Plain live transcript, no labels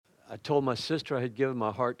I told my sister I had given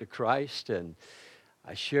my heart to Christ, and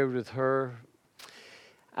I shared with her.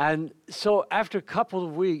 And so after a couple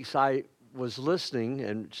of weeks, I was listening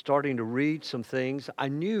and starting to read some things. I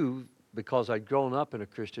knew, because I'd grown up in a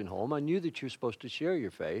Christian home, I knew that you're supposed to share your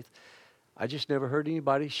faith. I just never heard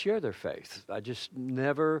anybody share their faith. I just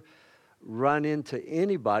never run into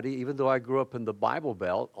anybody, even though I grew up in the Bible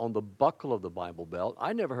Belt, on the buckle of the Bible Belt.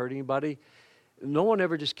 I never heard anybody, no one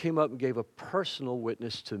ever just came up and gave a personal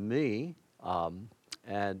witness to me,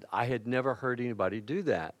 and I had never heard anybody do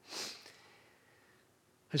that.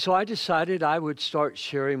 And so I decided I would start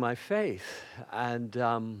sharing my faith. And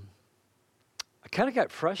I kind of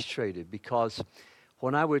got frustrated because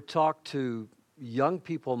when I would talk to young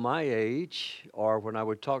people my age, or when I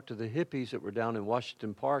would talk to the hippies that were down in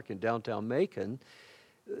Washington Park in downtown Macon,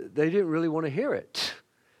 they didn't really want to hear it.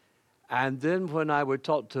 And then when I would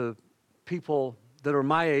talk to people that are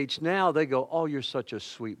my age now, they go, "Oh, you're such a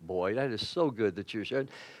sweet boy. That is so good that you're sharing."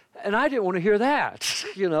 And I didn't want to hear that,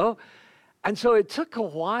 you know. And so it took a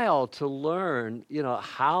while to learn,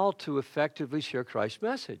 how to effectively share Christ's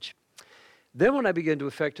message. Then when I began to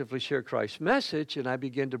effectively share Christ's message and I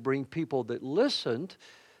began to bring people that listened,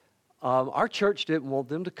 our church didn't want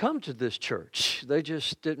them to come to this church. They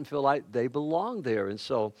just didn't feel like they belonged there. And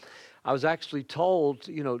so I was actually told,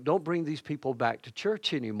 don't bring these people back to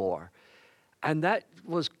church anymore. And that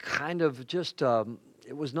was kind of just,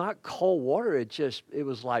 it was not cold water. It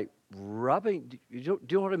was like rubbing. Do you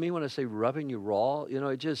know what I mean when I say rubbing you raw?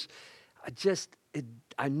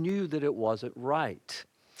 I knew that it wasn't right.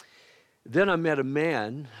 Then I met a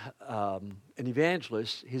man, an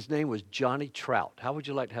evangelist. His name was Johnny Trout. How would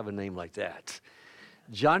you like to have a name like that?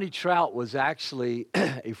 Johnny Trout was actually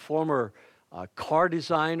a former car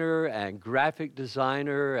designer and graphic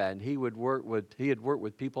designer, and he had worked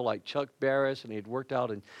with people like Chuck Barris, and he had worked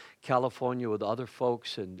out in California with other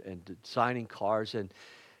folks and designing cars. And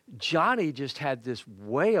Johnny just had this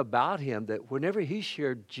way about him that whenever he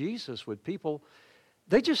shared Jesus with people,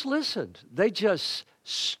 they just listened. They just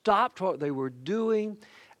stopped what they were doing.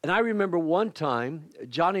 And I remember one time,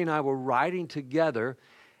 Johnny and I were riding together,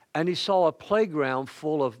 and he saw a playground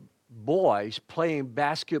full of boys playing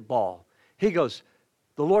basketball. He goes,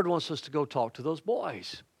 "The Lord wants us to go talk to those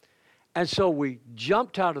boys." And so we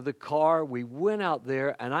jumped out of the car, we went out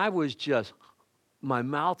there, and my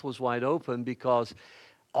mouth was wide open because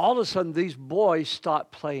all of a sudden these boys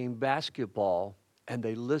stopped playing basketball and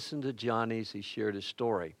they listened to Johnny as he shared his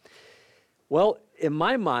story. Well, in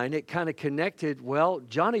my mind, it kind of connected,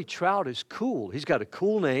 Johnny Trout is cool. He's got a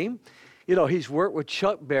cool name. He's worked with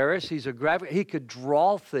Chuck Barris. He's a graphic. He could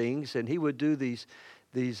draw things, and he would do these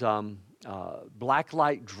black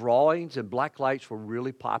light drawings, and black lights were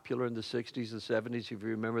really popular in the 60s and 70s, if you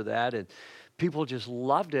remember that, and people just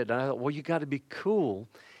loved it. And I thought, you got to be cool.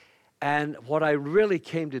 And what I really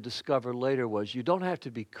came to discover later was you don't have to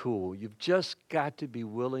be cool. You've just got to be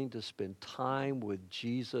willing to spend time with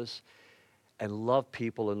Jesus and love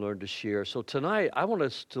people and learn to share. So tonight, I want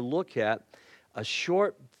us to look at a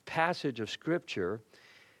short passage of Scripture,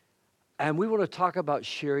 and we want to talk about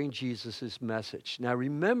sharing Jesus' message. Now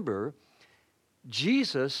remember,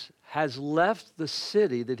 Jesus has left the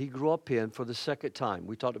city that he grew up in for the second time.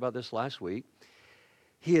 We talked about this last week.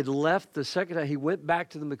 He had left the second time. He went back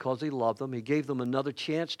to them because he loved them. He gave them another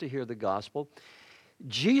chance to hear the gospel.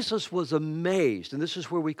 Jesus was amazed, and this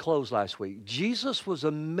is where we closed last week. Jesus was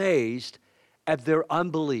amazed at their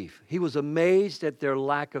unbelief. He was amazed at their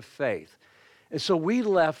lack of faith. And so we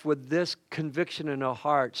left with this conviction in our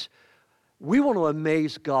hearts. We want to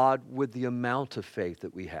amaze God with the amount of faith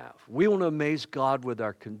that we have. We want to amaze God with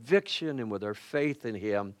our conviction and with our faith in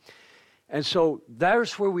him. And so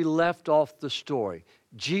there's where we left off the story.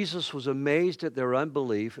 Jesus was amazed at their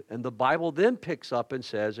unbelief, and the Bible then picks up and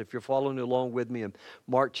says, if you're following along with me in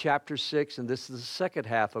Mark chapter 6, and this is the second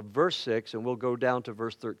half of verse 6, and we'll go down to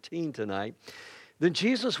verse 13 tonight. Then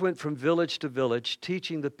Jesus went from village to village,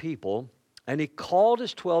 teaching the people, and he called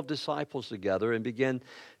his 12 disciples together and began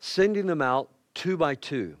sending them out 2 by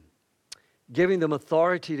 2, giving them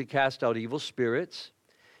authority to cast out evil spirits.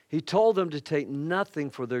 He told them to take nothing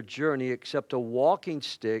for their journey except a walking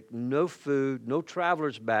stick, no food, no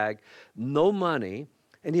traveler's bag, no money.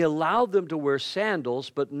 And he allowed them to wear sandals,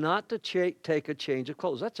 but not to take a change of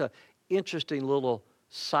clothes. That's an interesting little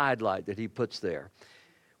sidelight that he puts there.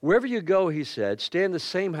 Wherever you go, he said, stay in the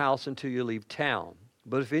same house until you leave town.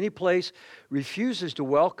 But if any place refuses to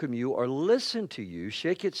welcome you or listen to you,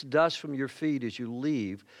 shake its dust from your feet as you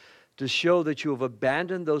leave to show that you have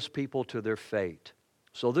abandoned those people to their fate.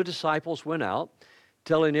 So the disciples went out,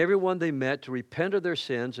 telling everyone they met to repent of their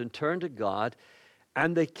sins and turn to God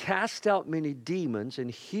And they cast out many demons and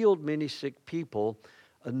healed many sick people,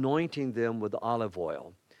 anointing them with olive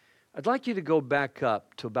oil. I'd like you to go back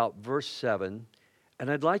up to about verse 7, and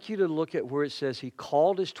I'd like you to look at where it says he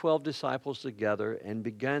called his 12 disciples together and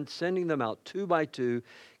began sending them out two by two,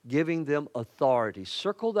 giving them authority.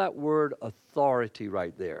 Circle that word authority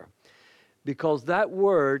right there, because that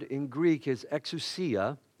word in Greek is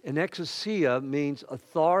exousia, and exousia means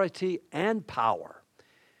authority and power.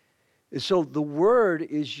 And so the word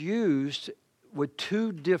is used with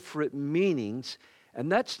two different meanings,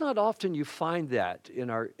 and that's not often you find that in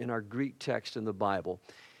our Greek text in the Bible.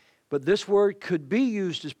 But this word could be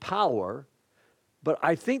used as power, but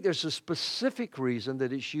I think there's a specific reason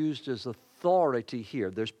that it's used as authority here.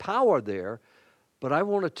 There's power there, but I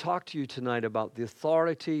want to talk to you tonight about the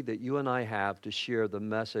authority that you and I have to share the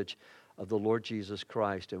message of the Lord Jesus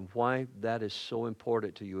Christ and why that is so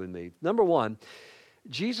important to you and me. Number one,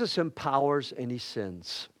 Jesus empowers and he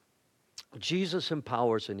sends. Jesus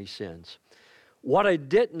empowers and he sends. What I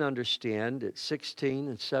didn't understand at 16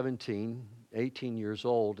 and 17, 18 years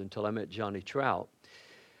old until I met Johnny Trout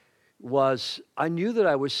was I knew that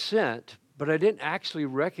I was sent, but I didn't actually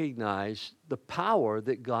recognize the power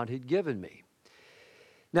that God had given me.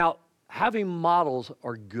 Now, having models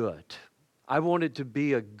are good. I wanted to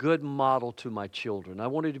be a good model to my children. I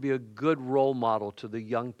wanted to be a good role model to the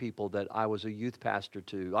young people that I was a youth pastor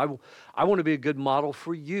to. I want to be a good model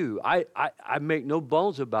for you. I make no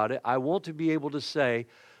bones about it. I want to be able to say,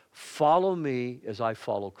 follow me as I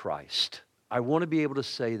follow Christ. I want to be able to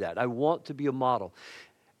say that. I want to be a model.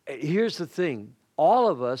 Here's the thing. All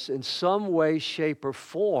of us, in some way, shape, or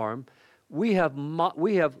form, we have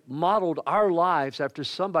modeled our lives after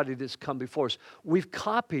somebody that's come before us. We've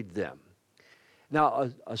copied them.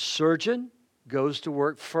 Now, a surgeon goes to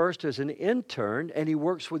work first as an intern, and he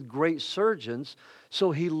works with great surgeons,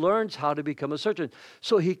 so he learns how to become a surgeon.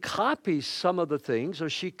 So he copies some of the things, or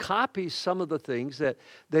she copies some of the things that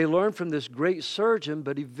they learn from this great surgeon,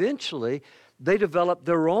 but eventually they develop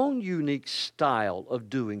their own unique style of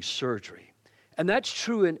doing surgery. And that's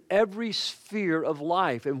true in every sphere of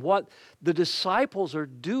life. And what the disciples are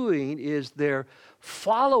doing is they're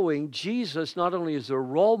following Jesus not only as their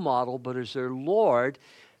role model, but as their Lord.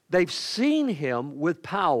 They've seen him with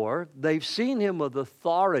power, they've seen him with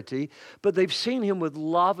authority, but they've seen him with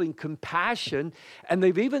love and compassion, and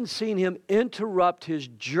they've even seen him interrupt his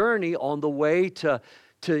journey on the way to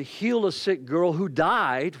heal a sick girl who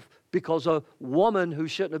died because a woman who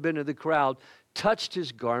shouldn't have been in the crowd touched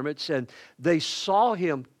his garments, and they saw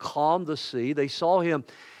him calm the sea. They saw him,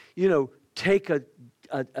 take a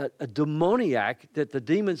demoniac that the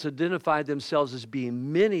demons identified themselves as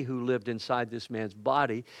being many who lived inside this man's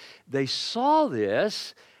body. They saw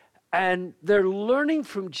this, and they're learning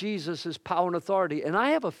from Jesus' power and authority. And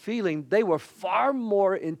I have a feeling they were far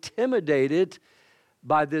more intimidated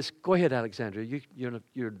by this. Go ahead, Alexandra.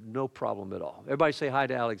 You're no problem at all. Everybody say hi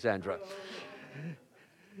to Alexandra.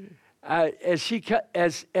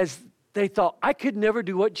 As they thought, I could never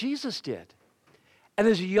do what Jesus did. And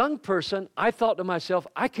as a young person, I thought to myself,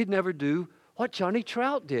 I could never do what Johnny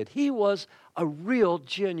Trout did. He was a real,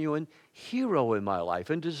 genuine hero in my life,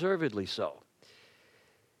 and deservedly so.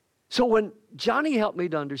 So when Johnny helped me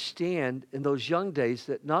to understand in those young days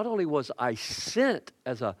that not only was I sent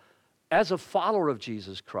as a follower of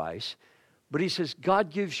Jesus Christ, but he says, God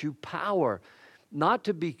gives you power not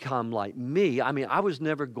to become like me. I mean, I was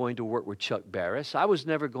never going to work with Chuck Barris. I was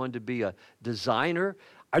never going to be a designer.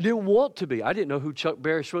 I didn't want to be. I didn't know who Chuck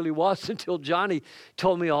Barris really was until Johnny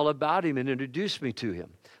told me all about him and introduced me to him.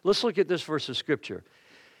 Let's look at this verse of Scripture.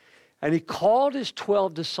 And he called his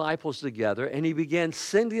 12 disciples together, and he began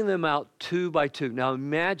sending them out two by two. Now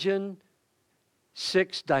imagine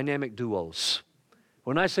 6 dynamic duos.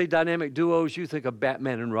 When I say dynamic duos, you think of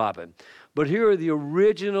Batman and Robin. But here are the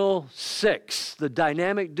original 6, the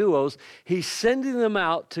dynamic duos. He's sending them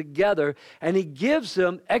out together, and he gives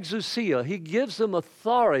them exousia. He gives them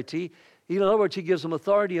authority. In other words, he gives them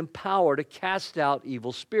authority and power to cast out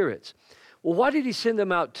evil spirits. Well, why did he send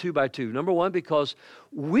them out two by two? Number one, because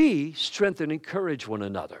we strengthen and encourage one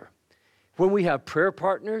another. When we have prayer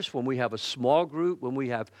partners, when we have a small group, when we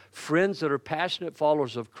have friends that are passionate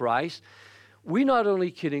followers of Christ, we not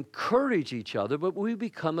only can encourage each other, but we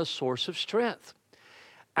become a source of strength.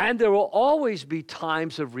 And there will always be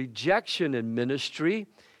times of rejection in ministry,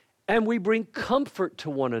 and we bring comfort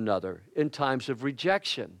to one another in times of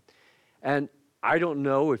rejection. And I don't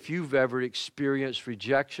know if you've ever experienced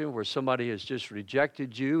rejection where somebody has just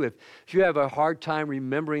rejected you. If you have a hard time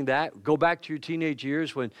remembering that, go back to your teenage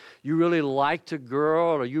years when you really liked a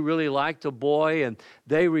girl or you really liked a boy and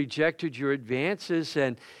they rejected your advances.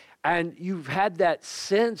 and you've had that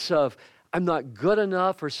sense of, I'm not good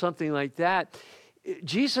enough or something like that,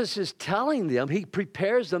 Jesus is telling them, he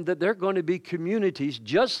prepares them that they're going to be communities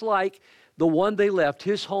just like the one they left,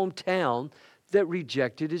 his hometown, that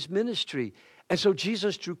rejected his ministry. And so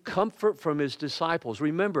Jesus drew comfort from his disciples.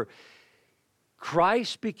 Remember,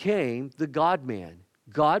 Christ became the God-man.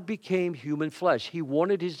 God became human flesh. He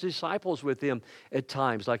wanted his disciples with him at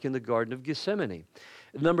times, like in the Garden of Gethsemane.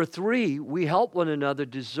 Number 3, we help one another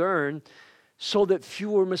discern so that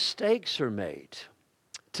fewer mistakes are made.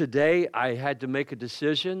 Today, I had to make a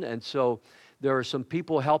decision, and so there are some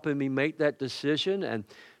people helping me make that decision, and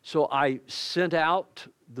so I sent out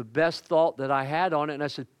the best thought that I had on it, and I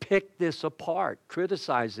said, pick this apart,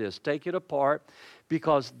 criticize this, take it apart,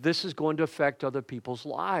 because this is going to affect other people's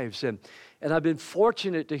lives. And I've been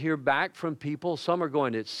fortunate to hear back from people. Some are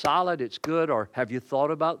going, it's solid, it's good, or have you thought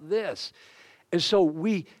about this? And so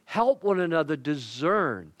we help one another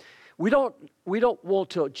discern. We don't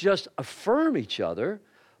want to just affirm each other,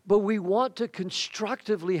 but we want to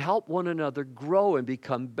constructively help one another grow and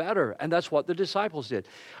become better. And that's what the disciples did.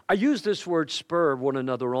 I use this word spur one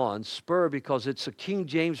another on, spur, because it's a King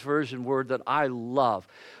James Version word that I love.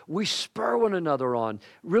 We spur one another on.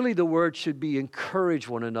 Really, the word should be encourage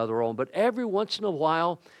one another on. But every once in a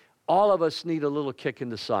while, all of us need a little kick in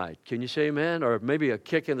the side. Can you say amen? Or maybe a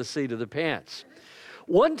kick in the seat of the pants.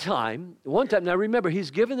 One time, now remember, he's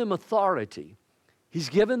given them authority. He's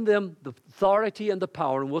given them the authority and the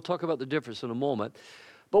power, and we'll talk about the difference in a moment.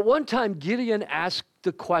 But one time, Gideon asked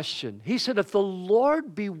the question. He said, if the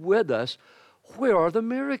Lord be with us, where are the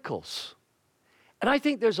miracles? And I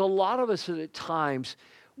think there's a lot of us that at times,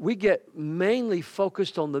 we get mainly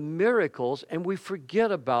focused on the miracles, and we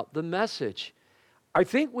forget about the message. I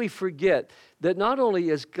think we forget that not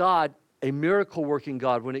only is God a miracle-working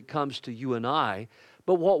God when it comes to you and I,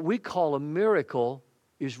 but what we call a miracle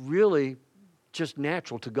is really just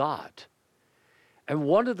natural to God. And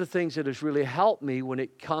one of the things that has really helped me when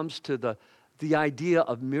it comes to the idea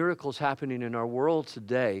of miracles happening in our world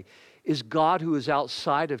today is God who is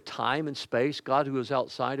outside of time and space, God who is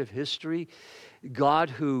outside of history, God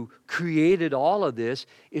who created all of this.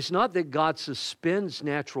 It's not that God suspends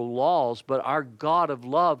natural laws, but our God of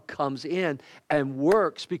love comes in and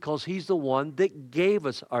works because he's the one that gave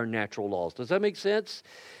us our natural laws. Does that make sense?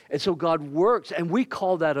 And so God works, and we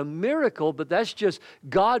call that a miracle, but that's just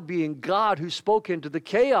God being God who spoke into the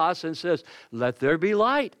chaos and says, let there be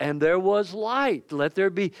light, and there was light. Let there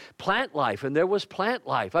be plant life, and there was plant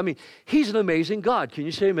life. I mean, he's an amazing God. Can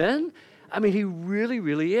you say amen? I mean, he really,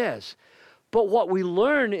 really is. But what we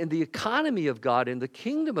learn in the economy of God, in the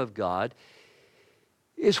kingdom of God,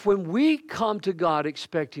 is when we come to God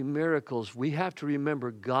expecting miracles, we have to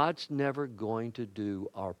remember God's never going to do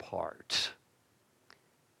our part.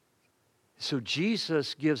 So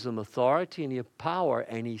Jesus gives them authority and power,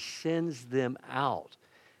 and he sends them out.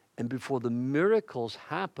 And before the miracles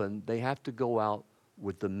happen, they have to go out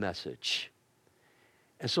with the message.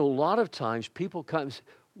 And so a lot of times people come and say,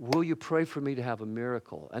 will you pray for me to have a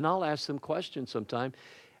miracle? And I'll ask them questions sometime,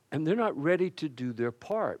 and they're not ready to do their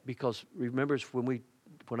part. Because remember,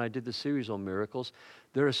 when I did the series on miracles,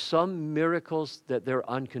 there are some miracles that they're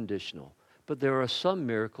unconditional. But there are some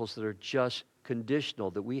miracles that are just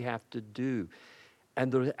conditional that we have to do.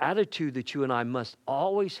 And the attitude that you and I must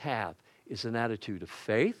always have is an attitude of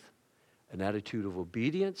faith, an attitude of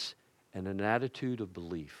obedience, and an attitude of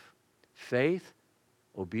belief. Faith,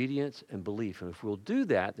 obedience, and belief. And if we'll do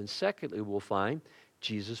that, then secondly, we'll find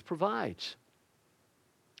Jesus provides.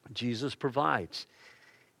 Jesus provides.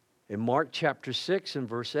 In Mark chapter 6 and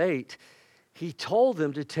verse 8, he told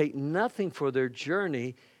them to take nothing for their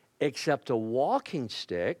journey except a walking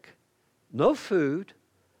stick, no food,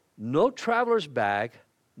 no traveler's bag,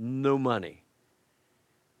 no money.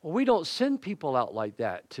 Well, we don't send people out like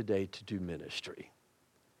that today to do ministry.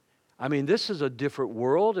 I mean, this is a different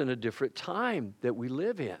world and a different time that we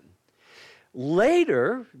live in.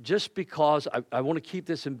 Later, just because I want to keep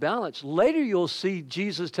this in balance, later you'll see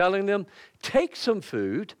Jesus telling them, take some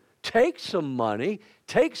food, take some money,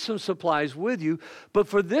 take some supplies with you, but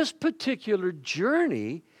for this particular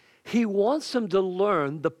journey, he wants them to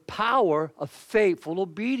learn the power of faithful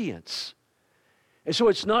obedience. And so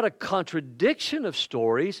it's not a contradiction of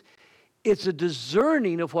stories. It's a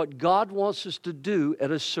discerning of what God wants us to do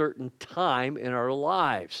at a certain time in our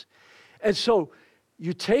lives. And so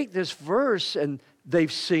you take this verse, and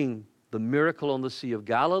they've seen the miracle on the Sea of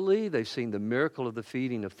Galilee. They've seen the miracle of the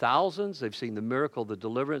feeding of thousands. They've seen the miracle of the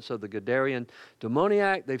deliverance of the Gadarene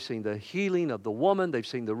demoniac. They've seen the healing of the woman. They've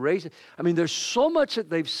seen the raising. I mean, there's so much that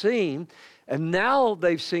they've seen, and now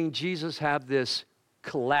they've seen Jesus have this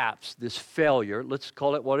collapse, this failure, let's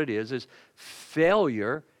call it what it is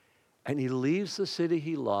failure, and he leaves the city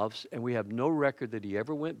he loves, and we have no record that he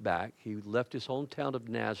ever went back. He left his hometown of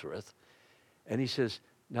Nazareth, and he says,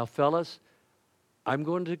 now, fellas, I'm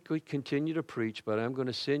going to continue to preach, but I'm going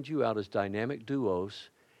to send you out as dynamic duos,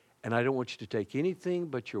 and I don't want you to take anything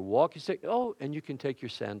but your walking stick. Oh, and you can take your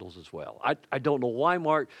sandals as well. I don't know why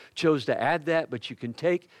Mark chose to add that, but you can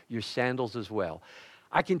take your sandals as well.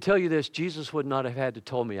 I can tell you this, Jesus would not have had to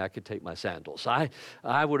tell me I could take my sandals.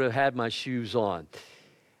 I would have had my shoes on.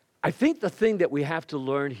 I think the thing that we have to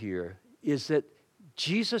learn here is that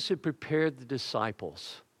Jesus had prepared the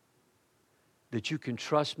disciples that you can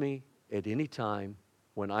trust me at any time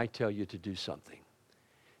when I tell you to do something.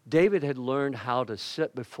 David had learned how to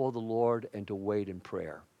sit before the Lord and to wait in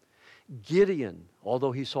prayer. Gideon,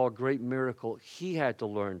 although he saw a great miracle, he had to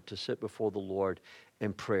learn to sit before the Lord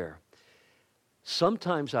in prayer.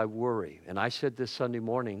 Sometimes I worry, and I said this Sunday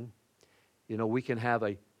morning, we can have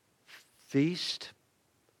a feast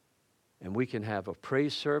and we can have a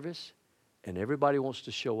praise service and everybody wants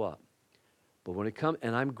to show up. But when it comes,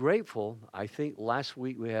 and I'm grateful, I think last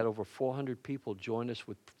week we had over 400 people join us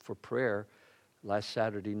for prayer last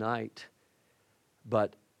Saturday night.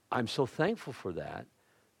 But I'm so thankful for that.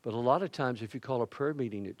 But a lot of times if you call a prayer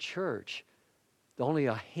meeting at church, only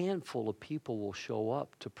a handful of people will show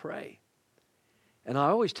up to pray. And I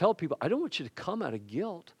always tell people, I don't want you to come out of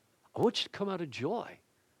guilt. I want you to come out of joy.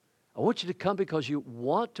 I want you to come because you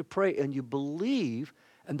want to pray and you believe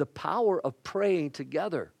in the power of praying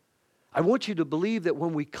together. I want you to believe that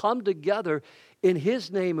when we come together in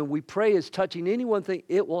His name and we pray as touching any one thing,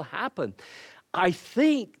 it will happen. I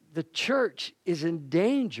think the church is in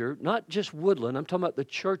danger, not just Woodland, I'm talking about the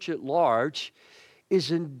church at large,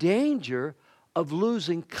 is in danger of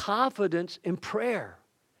losing confidence in prayer.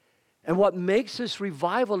 And what makes this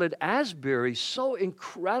revival at Asbury so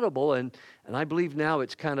incredible, and I believe now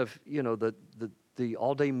it's kind of, the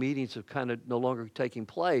all-day meetings have kind of no longer taking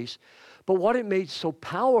place, but what it made so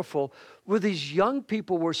powerful were these young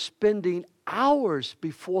people were spending hours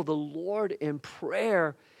before the Lord in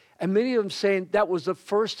prayer, and many of them saying that was the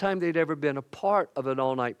first time they'd ever been a part of an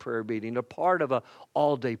all-night prayer meeting, a part of an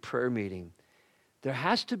all-day prayer meeting. There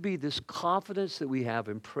has to be this confidence that we have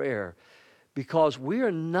in prayer, because we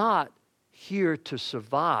are not here to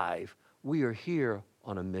survive. We are here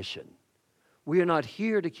on a mission. We are not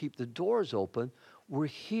here to keep the doors open. We're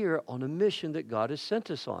here on a mission that God has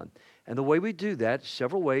sent us on. And the way we do that,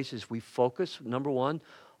 several ways, is we focus, number one,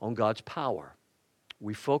 on God's power.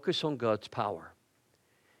 We focus on God's power.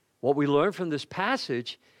 What we learn from this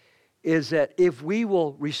passage is that if we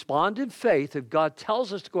will respond in faith, if God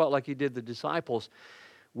tells us to go out like He did the disciples,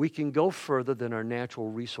 we can go further than our natural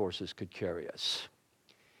resources could carry us.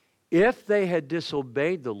 If they had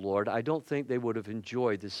disobeyed the Lord, I don't think they would have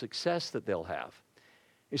enjoyed the success that they'll have.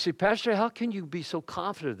 You say, Pastor, how can you be so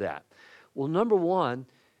confident of that? Well, number one,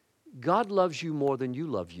 God loves you more than you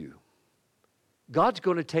love you. God's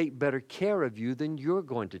going to take better care of you than you're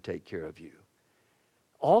going to take care of you.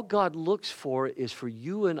 All God looks for is for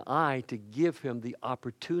you and I to give Him the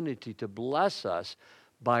opportunity to bless us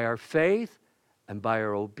by our faith and by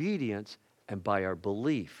our obedience and by our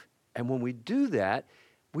belief. And when we do that,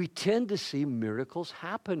 we tend to see miracles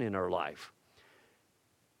happen in our life.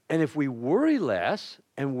 And if we worry less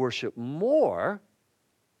and worship more,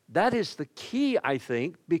 that is the key, I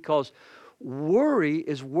think, because worry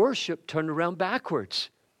is worship turned around backwards.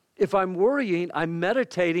 If I'm worrying, I'm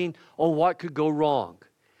meditating on what could go wrong.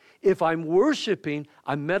 If I'm worshiping,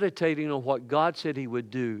 I'm meditating on what God said He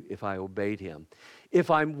would do if I obeyed Him.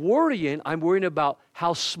 If I'm worrying about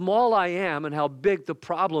how small I am and how big the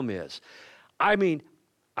problem is. I mean,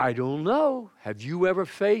 I don't know. Have you ever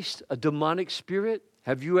faced a demonic spirit?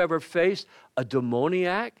 Have you ever faced a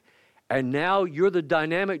demoniac? And now you're the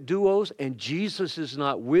dynamic duos and Jesus is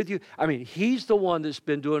not with you. I mean, He's the one that's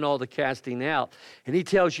been doing all the casting out. And He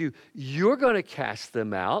tells you, you're going to cast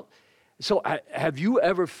them out. So have you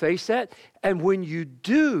ever faced that? And when you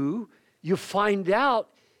do, you find out,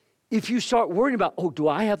 if you start worrying about, oh, do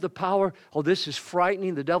I have the power? Oh, this is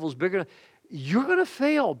frightening. The devil's bigger. You're going to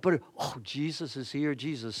fail. But, oh, Jesus is here.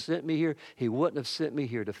 Jesus sent me here. He wouldn't have sent me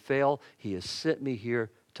here to fail. He has sent me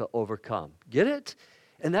here to overcome. Get it?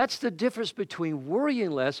 And that's the difference between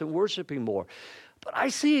worrying less and worshiping more. But I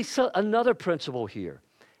see another principle here.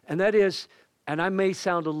 And that is, and I may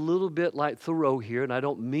sound a little bit like Thoreau here, and I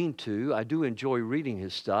don't mean to. I do enjoy reading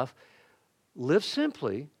his stuff. Live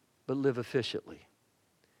simply, but live efficiently.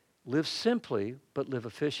 Live simply, but live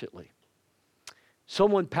efficiently.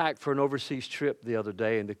 Someone packed for an overseas trip the other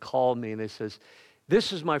day, and they called me, and they says,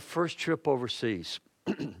 this is my first trip overseas.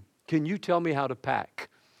 Can Can you tell me how to pack?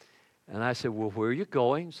 And I said, well, where are you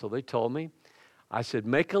going? So they told me. I said,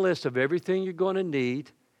 make a list of everything you're going to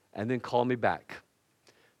need and then call me back.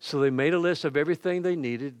 So they made a list of everything they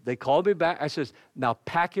needed. They called me back. I said, now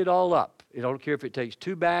pack it all up. I don't care if it takes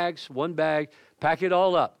 2 bags, 1 bag, pack it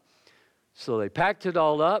all up. So they packed it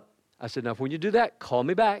all up. I said, now when you do that, call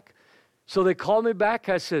me back. So they called me back.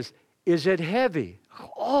 I says, is it heavy?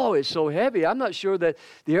 Oh, it's so heavy. I'm not sure that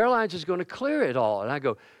the airlines is going to clear it all. And I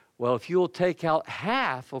go, well, if you'll take out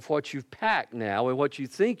half of what you've packed now and what you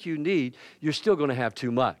think you need, you're still going to have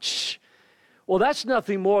too much. Well, that's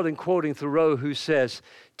nothing more than quoting Thoreau, who says,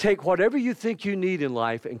 take whatever you think you need in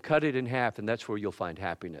life and cut it in half, and that's where you'll find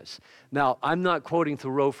happiness. Now, I'm not quoting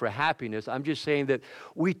Thoreau for happiness. I'm just saying that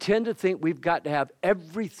we tend to think we've got to have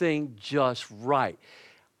everything just right.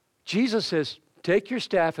 Jesus says, take your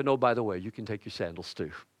staff, and oh, by the way, you can take your sandals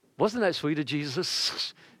too. Wasn't that sweet of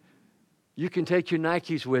Jesus? You can take your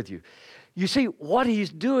Nikes with you. You see, what he's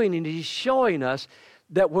doing, and he's showing us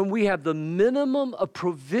that when we have the minimum of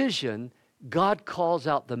provision, God calls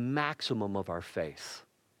out the maximum of our faith.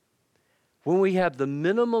 When we have the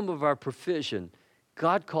minimum of our provision,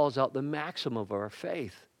 God calls out the maximum of our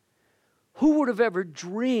faith. Who would have ever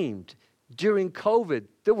dreamed during COVID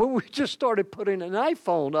that when we just started putting an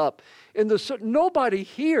iPhone up in the, nobody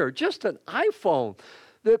here, just an iPhone,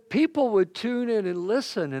 that people would tune in and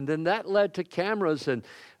listen, and then that led to cameras and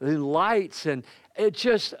lights, and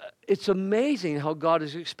it's amazing how God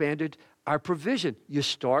has expanded our provision. You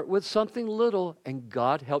start with something little, and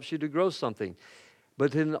God helps you to grow something.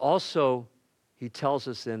 But then also, he tells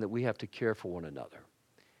us then that we have to care for one another.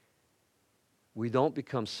 We don't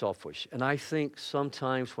become selfish. And I think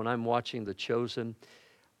sometimes when I'm watching The Chosen,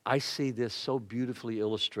 I see this so beautifully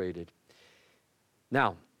illustrated.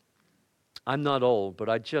 Now, I'm not old, but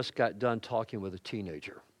I just got done talking with a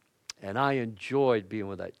teenager, and I enjoyed being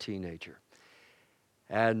with that teenager.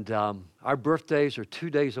 And our birthdays are 2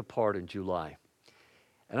 days apart in July.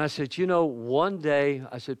 And I said, you know, one day,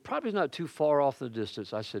 I said, probably not too far off in the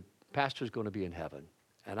distance, I said, Pastor's going to be in heaven.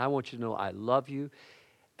 And I want you to know I love you,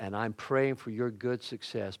 and I'm praying for your good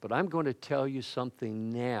success. But I'm going to tell you something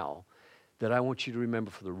now that I want you to remember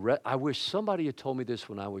for the rest. I wish somebody had told me this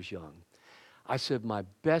when I was young. I said, my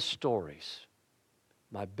best stories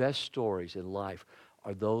in life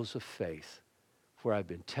are those of faith, where I've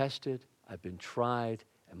been tested, I've been tried,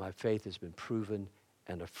 and my faith has been proven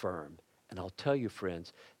and affirmed. And I'll tell you,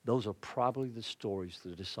 friends, those are probably the stories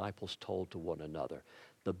the disciples told to one another.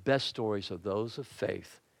 The best stories are those of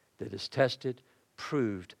faith that is tested,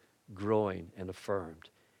 proved, growing, and affirmed.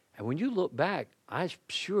 And when you look back, I'm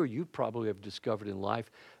sure you probably have discovered in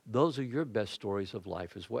life, those are your best stories of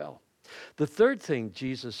life as well. The third thing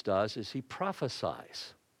Jesus does is he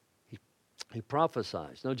prophesies. He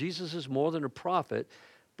prophesies. Now, Jesus is more than a prophet,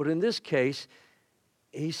 but in this case,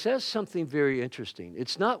 he says something very interesting.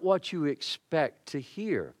 It's not what you expect to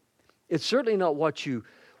hear. It's certainly not what you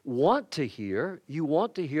want to hear. You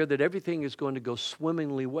want to hear that everything is going to go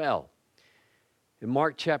swimmingly well. In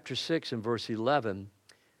Mark chapter 6 and verse 11,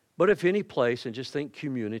 but if any place, and just think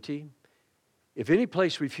community, if any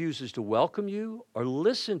place refuses to welcome you or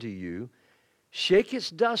listen to you, shake its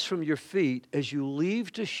dust from your feet as you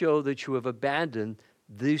leave to show that you have abandoned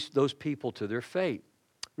those people to their fate.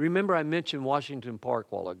 Remember, I mentioned Washington Park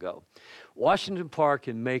a while ago. Washington Park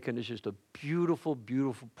in Macon is just a beautiful,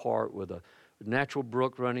 beautiful park with a natural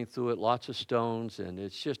brook running through it, lots of stones, and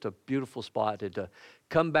it's just a beautiful spot. And to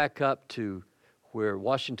come back up to where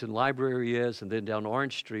Washington Library is and then down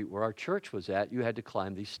Orange Street where our church was at, you had to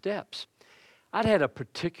climb these steps. I'd had a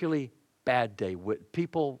particularly bad day.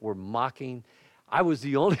 People were mocking. I was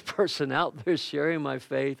the only person out there sharing my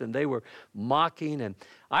faith, and they were mocking. And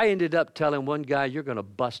I ended up telling one guy, you're going to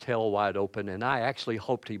bust hell wide open. And I actually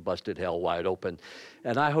hoped he busted hell wide open.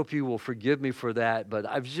 And I hope you will forgive me for that. But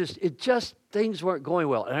things weren't going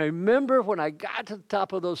well. And I remember when I got to the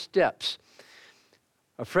top of those steps,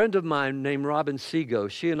 a friend of mine named Robin Seago,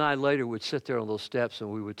 she and I later would sit there on those steps and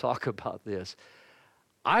we would talk about this.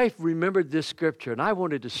 I remembered this scripture, and I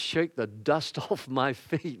wanted to shake the dust off my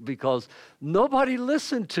feet because nobody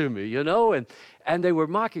listened to me, you know, and they were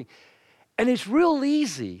mocking. And it's real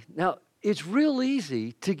easy. Now, it's real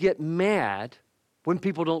easy to get mad when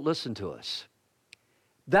people don't listen to us.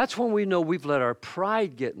 That's when we know we've let our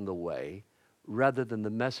pride get in the way rather than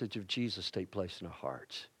the message of Jesus take place in our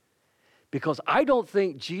hearts. Because I don't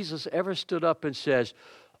think Jesus ever stood up and says,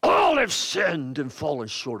 all have sinned and fallen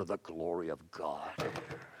short of the glory of God.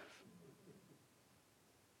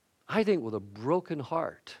 I think with a broken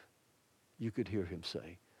heart, you could hear him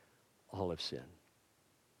say, all have sinned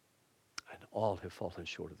and all have fallen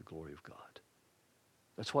short of the glory of God.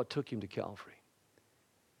 That's what took him to Calvary.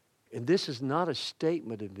 And this is not a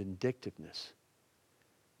statement of vindictiveness.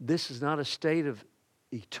 This is not a state of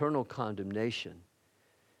eternal condemnation.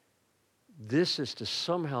 This is to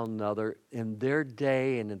somehow or another, in their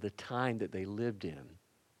day and in the time that they lived in,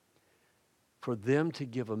 for them to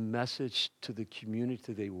give a message to the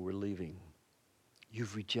community they were leaving.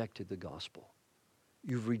 You've rejected the gospel.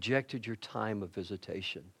 You've rejected your time of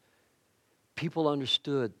visitation. People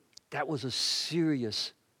understood that was a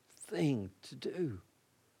serious thing to do.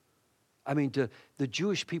 I mean, the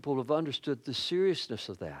Jewish people have understood the seriousness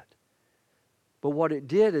of that. But what it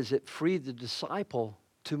did is it freed the disciple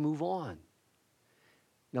to move on.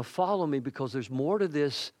 Now follow me, because there's more to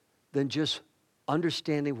this than just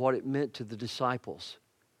understanding what it meant to the disciples.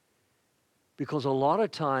 Because a lot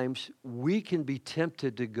of times we can be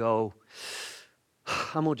tempted to go,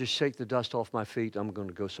 I'm going to just shake the dust off my feet. I'm going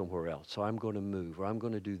to go somewhere else. Or I'm going to move. Or I'm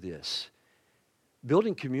going to do this.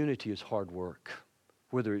 Building community is hard work.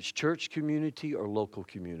 Whether it's church community or local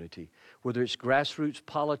community. Whether it's grassroots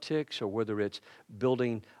politics or whether it's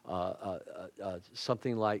building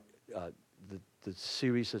something like the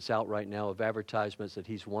series that's out right now of advertisements that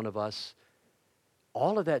He's One of Us.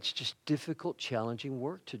 All of that's just difficult, challenging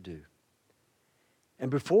work to do. And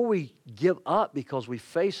before we give up because we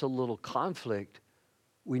face a little conflict,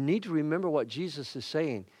 we need to remember what Jesus is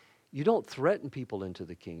saying. You don't threaten people into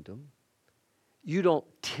the kingdom. You don't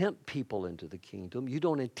tempt people into the kingdom. You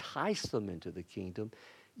don't entice them into the kingdom.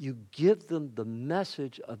 You give them the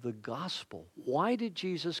message of the gospel. Why did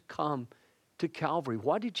Jesus come to Calvary?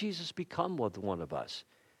 Why did Jesus become one of us?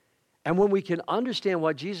 And when we can understand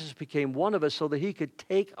why Jesus became one of us, so that He could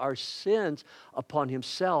take our sins upon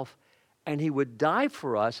Himself and He would die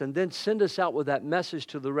for us and then send us out with that message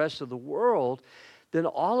to the rest of the world, then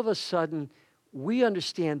all of a sudden we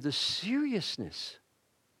understand the seriousness.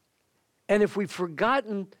 And if we've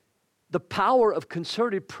forgotten the power of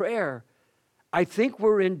concerted prayer, I think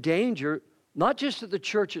we're in danger, not just at the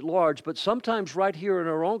church at large, but sometimes right here in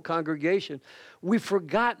our own congregation, we've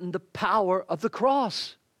forgotten the power of the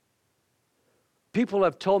cross. People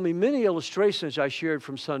have told me many illustrations I shared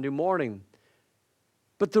from Sunday morning.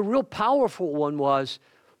 But the real powerful one was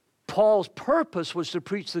Paul's purpose was to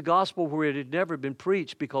preach the gospel where it had never been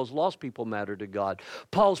preached, because lost people matter to God.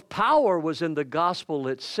 Paul's power was in the gospel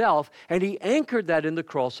itself, and he anchored that in the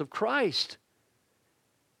cross of Christ.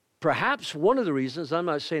 Perhaps one of the reasons, I'm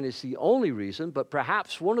not saying it's the only reason, but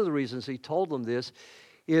perhaps one of the reasons he told them this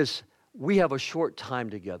is we have a short time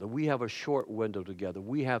together. We have a short window together.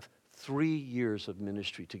 We have 3 years of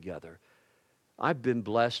ministry together. I've been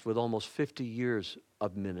blessed with almost 50 years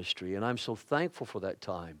of ministry, and I'm so thankful for that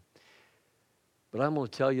time. But I'm going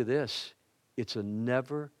to tell you this, it's a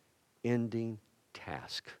never-ending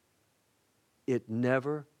task. It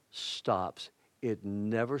never stops. It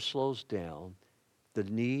never slows down. The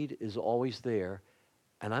need is always there,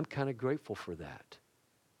 and I'm kind of grateful for that.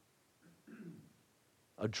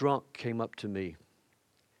 A drunk came up to me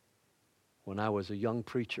when I was a young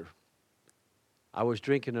preacher. I was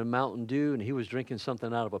drinking a Mountain Dew, and he was drinking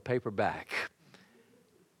something out of a paper bag.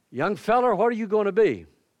 Young feller, what are you going to be?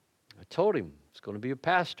 I told him, it's going to be a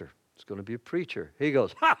pastor. It's going to be a preacher. He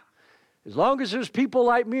goes, ha! As long as there's people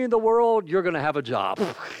like me in the world, you're going to have a job.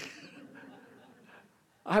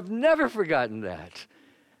 I've never forgotten that.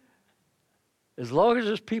 As long as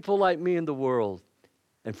there's people like me in the world.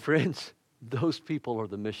 And friends, those people are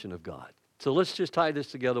the mission of God. So let's just tie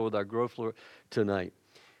this together with our growth tonight.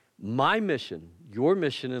 My mission, your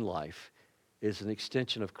mission in life, is an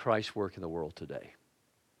extension of Christ's work in the world today.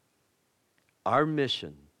 Our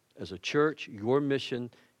mission as a church, your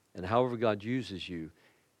mission, and however God uses you,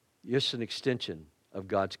 is an extension of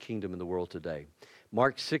God's kingdom in the world today.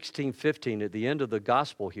 Mark 16:15, at the end of the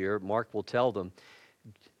gospel here, Mark will tell them,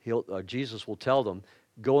 Jesus will tell them,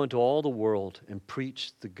 go into all the world and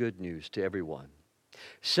preach the good news to everyone.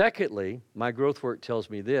 Secondly, my growth work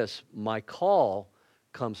tells me this, my call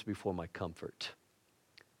comes before my comfort.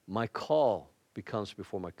 My call becomes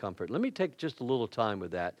before my comfort. Let me take just a little time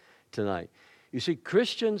with that tonight. You see,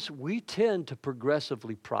 Christians, we tend to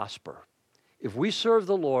progressively prosper. If we serve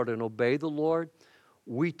the Lord and obey the Lord,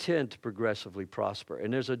 we tend to progressively prosper.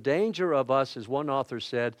 And there's a danger of us, as one author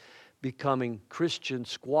said, becoming Christian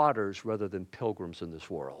squatters rather than pilgrims in this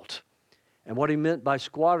world. And what he meant by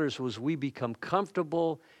squatters was we become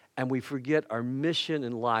comfortable and we forget our mission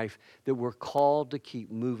in life, that we're called to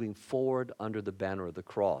keep moving forward under the banner of the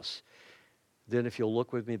cross. Then if you'll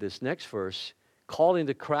look with me this next verse, calling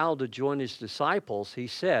the crowd to join his disciples, he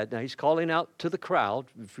said, now he's calling out to the crowd,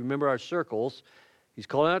 if you remember our circles, he's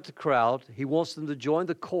calling out to the crowd, he wants them to join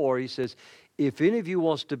the core. He says, if any of you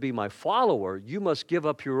wants to be my follower, you must give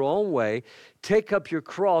up your own way, take up your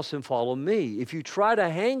cross, and follow me. If you try to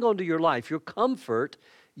hang on to your life, your comfort,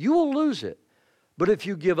 you will lose it. But if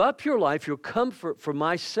you give up your life, your comfort for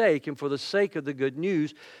my sake and for the sake of the good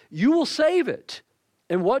news, you will save it.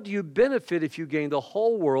 And what do you benefit if you gain the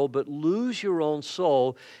whole world but lose your own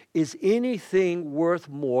soul? Is anything worth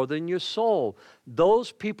more than your soul?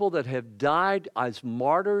 Those people that have died as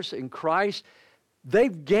martyrs in Christ,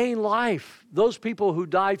 they've gained life. Those people who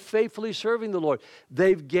died faithfully serving the Lord,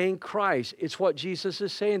 they've gained Christ. It's what Jesus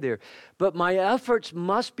is saying there. But my efforts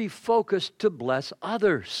must be focused to bless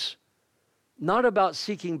others. Not about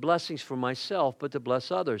seeking blessings for myself, but to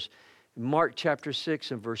bless others. Mark chapter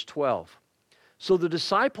 6 and verse 12. So the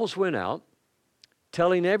disciples went out,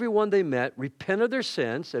 telling everyone they met, repent of their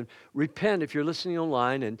sins. And repent, if you're listening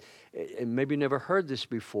online and maybe never heard this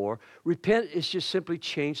before, repent is just simply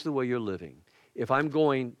change the way you're living. If I'm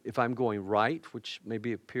going right, which may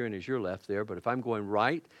be appearing as your left there, but if I'm going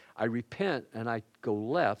right, I repent and I go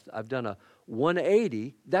left. I've done a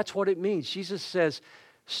 180. That's what it means. Jesus says,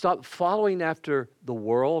 stop following after the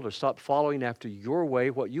world or stop following after your way,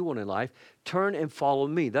 what you want in life. Turn and follow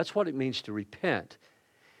me. That's what it means to repent.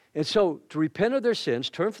 And so to repent of their sins,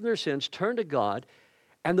 turn from their sins, turn to God.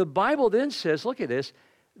 And the Bible then says, look at this,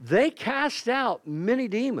 they cast out many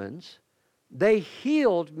demons, they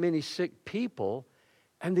healed many sick people,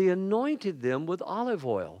 and they anointed them with olive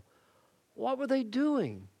oil. What were they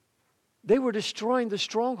doing? They were destroying the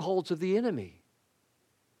strongholds of the enemy.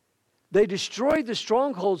 They destroyed the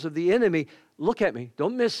strongholds of the enemy. Look at me,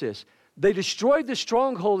 don't miss this. They destroyed the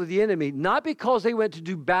stronghold of the enemy not because they went to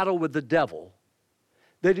do battle with the devil.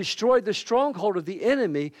 They destroyed the stronghold of the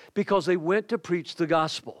enemy because they went to preach the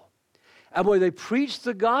gospel. And when they preached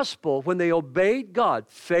the gospel, when they obeyed God,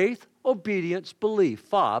 faith, obedience, belief,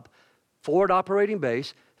 FOB, forward operating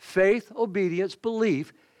base, faith, obedience,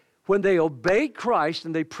 belief, when they obeyed Christ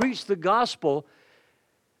and they preached the gospel,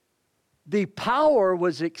 the power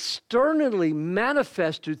was externally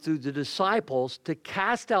manifested through the disciples to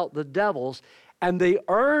cast out the devils, and they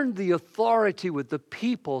earned the authority with the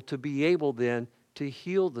people to be able then to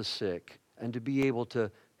heal the sick and to be able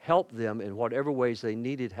to help them in whatever ways they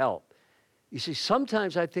needed help. You see,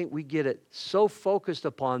 sometimes I think we get it so focused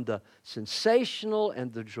upon the sensational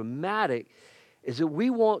and the dramatic is that we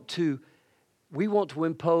want to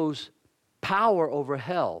impose power over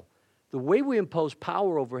hell. The way we impose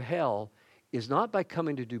power over hell is not by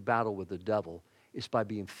coming to do battle with the devil. It's by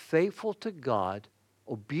being faithful to God,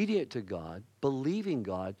 obedient to God, believing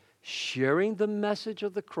God, sharing the message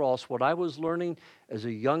of the cross. What I was learning as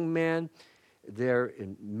a young man there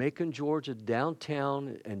in Macon, Georgia,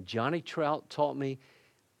 downtown, and Johnny Trout taught me,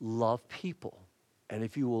 love people. And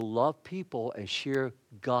if you will love people and share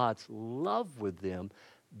God's love with them,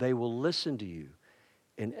 they will listen to you.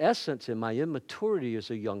 In essence, in my immaturity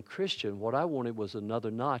as a young Christian, what I wanted was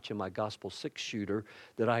another notch in my gospel six-shooter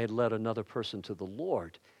that I had led another person to the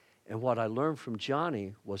Lord. And what I learned from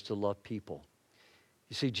Johnny was to love people.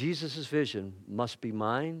 You see, Jesus' vision must be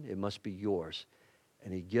mine, it must be yours.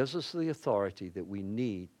 And he gives us the authority that we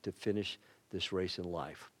need to finish this race in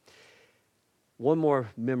life. One more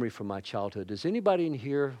memory from my childhood. Is anybody in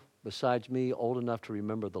here besides me old enough to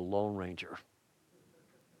remember the Lone Ranger?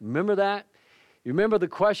 Remember that? You remember the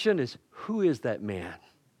question is, who is that man?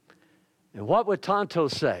 And what would Tonto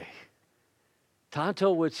say?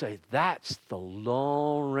 Tonto would say, that's the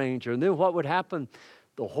Lone Ranger. And then what would happen?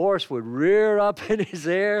 The horse would rear up in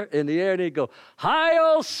the air, and he'd go, hi,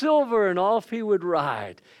 old Silver, and off he would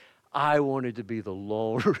ride. I wanted to be the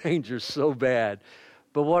Lone Ranger so bad.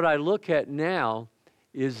 But what I look at now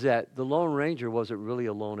is that the Lone Ranger wasn't really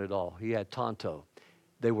alone at all. He had Tonto.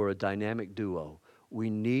 They were a dynamic duo. We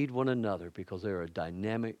need one another because there are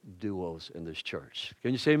dynamic duos in this church.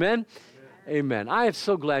 Can you say amen? Amen. I am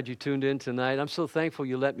so glad you tuned in tonight. I'm so thankful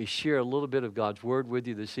you let me share a little bit of God's Word with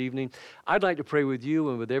you this evening. I'd like to pray with you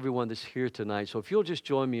and with everyone that's here tonight. So if you'll just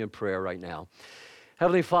join me in prayer right now.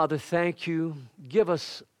 Heavenly Father, thank you. Give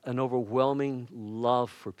us an overwhelming love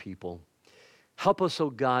for people. Help us, oh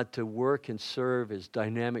God, to work and serve as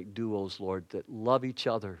dynamic duos, Lord, that love each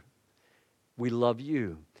other. We love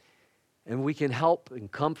you. And we can help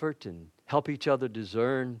and comfort and help each other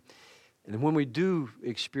discern. And when we do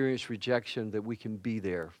experience rejection, that we can be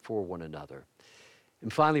there for one another.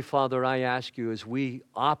 And finally, Father, I ask you as we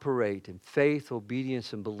operate in faith,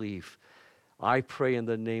 obedience, and belief, I pray in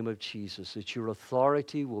the name of Jesus that your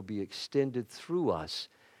authority will be extended through us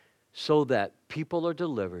so that people are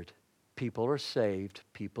delivered, people are saved,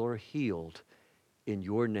 people are healed in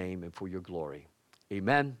your name and for your glory.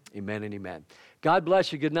 Amen, amen, and amen. God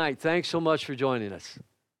bless you. Good night. Thanks so much for joining us.